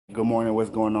Good morning, what's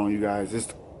going on, you guys?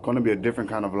 It's going to be a different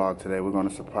kind of vlog today. We're going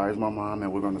to surprise my mom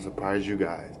and we're going to surprise you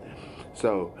guys.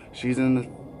 So, she's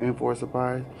in for a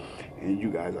surprise and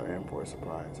you guys are in for a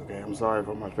surprise, okay? I'm sorry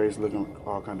for my face looking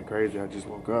all kind of crazy. I just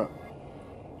woke up.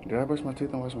 Did I brush my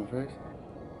teeth and wash my face?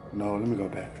 No, let me go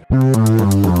back.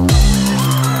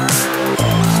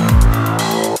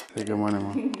 Say good morning,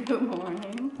 Mom. Good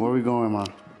morning. Where are we going, Mom?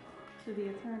 To the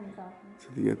attorney's office.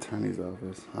 To the attorney's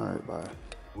office. All right, bye.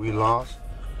 We lost?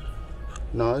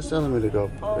 No, it's telling me to go.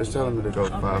 It's telling me to go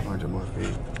 500 more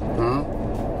feet. Huh?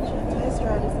 Test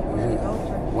drive is where to go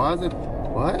for. Why is it?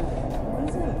 What?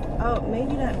 Oh,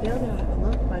 maybe that building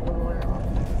looked like a lawyer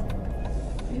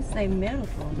office. You say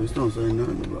medical. This don't say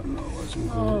nothing about no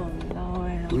Washington. Oh,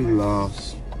 Lord. We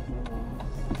lost.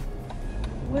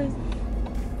 What is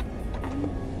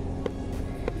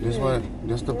This what?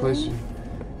 This the place you?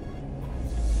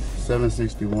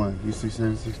 761. You see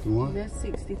 761? That's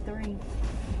 63.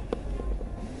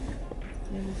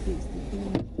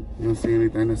 763. You don't see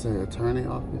anything that say attorney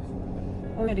office?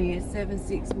 Oh, it is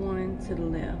 761 to the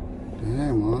left.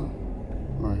 Damn, Mom.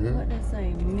 Right here. What they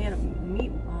say?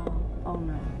 Oh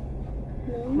no.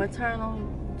 Maternal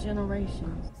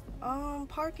generations.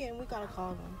 Parking, we gotta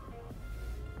call them.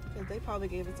 Because they probably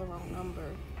gave us the wrong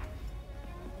number.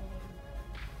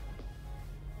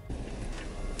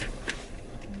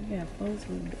 We got folks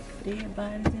with dead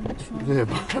bodies in the trunk. Dead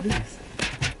bodies.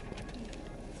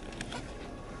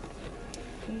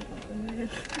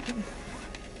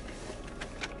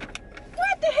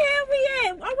 What the hell we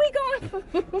at? Are we going?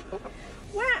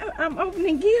 Why? I'm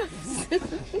opening gifts.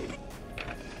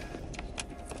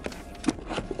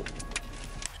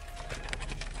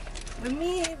 With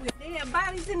men with dead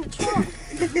bodies in the trunk.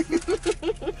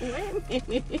 Wait a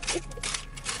minute.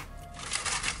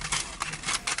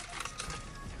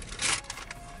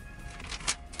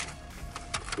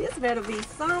 This better be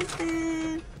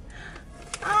something.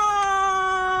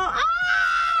 Oh,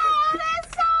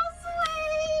 that's so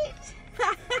sweet.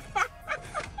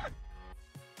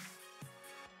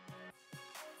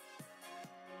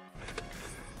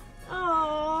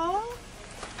 Oh,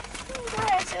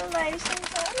 congratulations.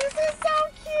 Oh, this is so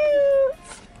cute.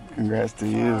 Congrats to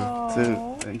you, Oh.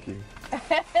 too. Thank you. Oh,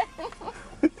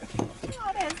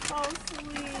 that's so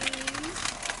sweet.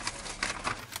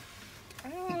 I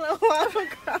don't know why I'm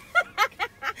crying.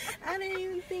 I didn't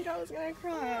even think I was going to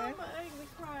cry. I'm angry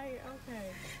crying. Okay.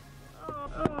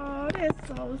 Oh, that's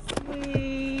so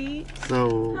sweet.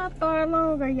 So, How far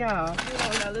along are y'all? We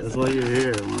don't know. that's why you're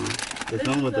here, Mom. They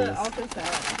come with us. Office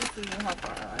side. This is how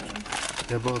far I am.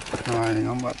 They're both crying.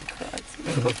 I'm about to cry,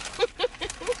 too.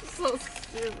 So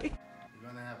silly. You're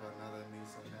gonna have another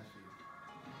niece or nephew.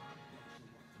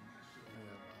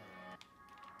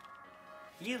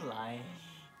 You lying.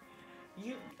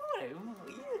 You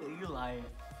lying.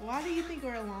 Why do you think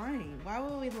we're lying? Why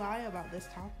would we lie about this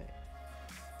topic?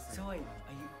 So wait,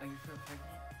 are you feeling pregnant?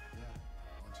 Yeah,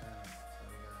 on Channel. So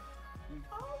you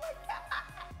Oh my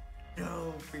god!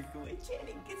 No freaking way,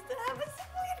 Channing gets to have a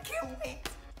sibling. I can't wait.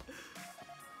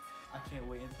 I can't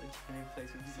wait until Channing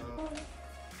plays with you.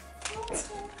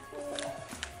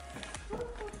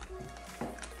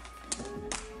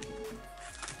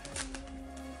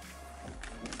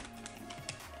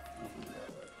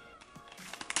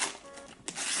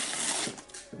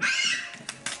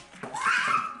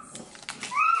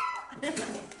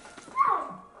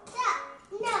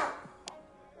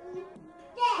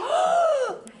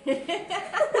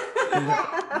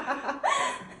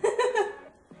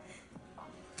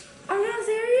 Are y'all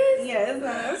serious? Yeah, it's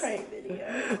not a prank video.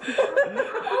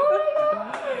 Oh my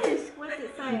gosh. What's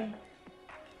it say?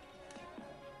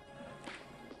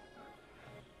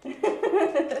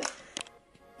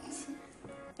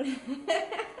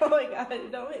 Oh my god,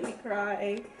 don't make me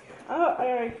cry. Oh, I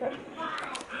already cried.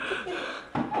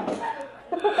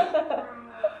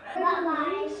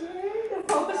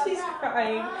 Oh, she's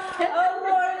crying. Oh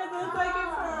Lord, it's the second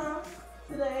time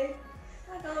today.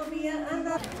 I'm gonna be an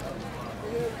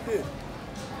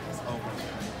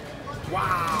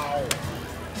Wow!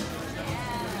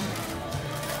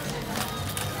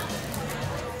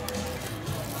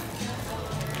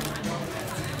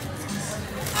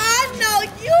 I know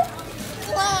you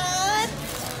blood.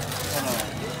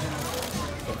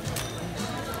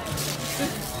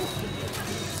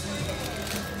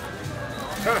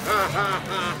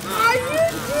 Are you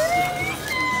kidding?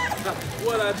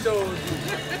 What I told you.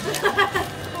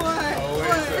 What?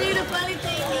 See, the funny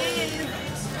thing is,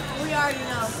 we already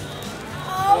know.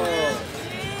 Oh,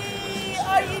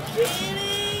 are you kidding?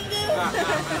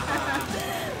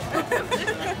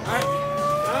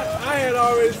 I had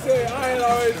already said, I had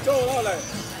already told her, like,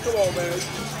 come on, man.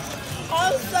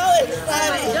 I'm so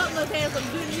excited. Duck must have some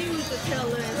good news to tell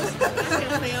us. I can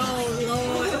say, oh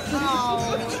Lord.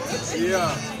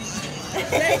 Yeah.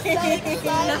 They're so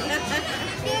excited.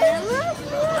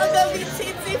 I'm gonna be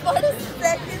teensy for the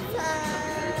second time.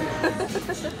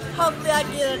 Hopefully I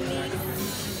get a niece.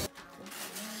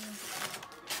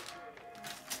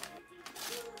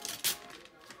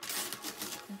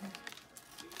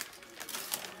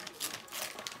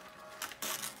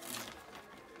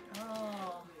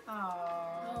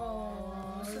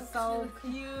 So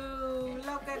cute.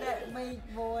 Look at that big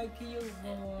boy, cute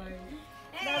boy.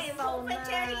 Hey, That's so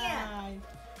nice.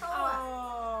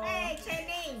 Oh. Hey,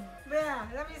 Chinese. Yeah,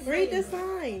 let me see. Read the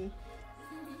sign.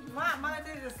 Mom,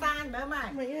 this is the sign,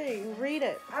 Mama. Hey, read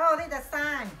it. Oh, this is the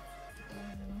sign.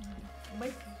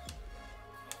 Big.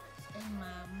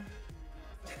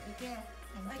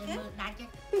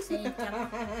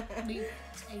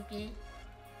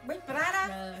 Big brother.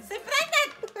 Say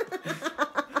pregnant.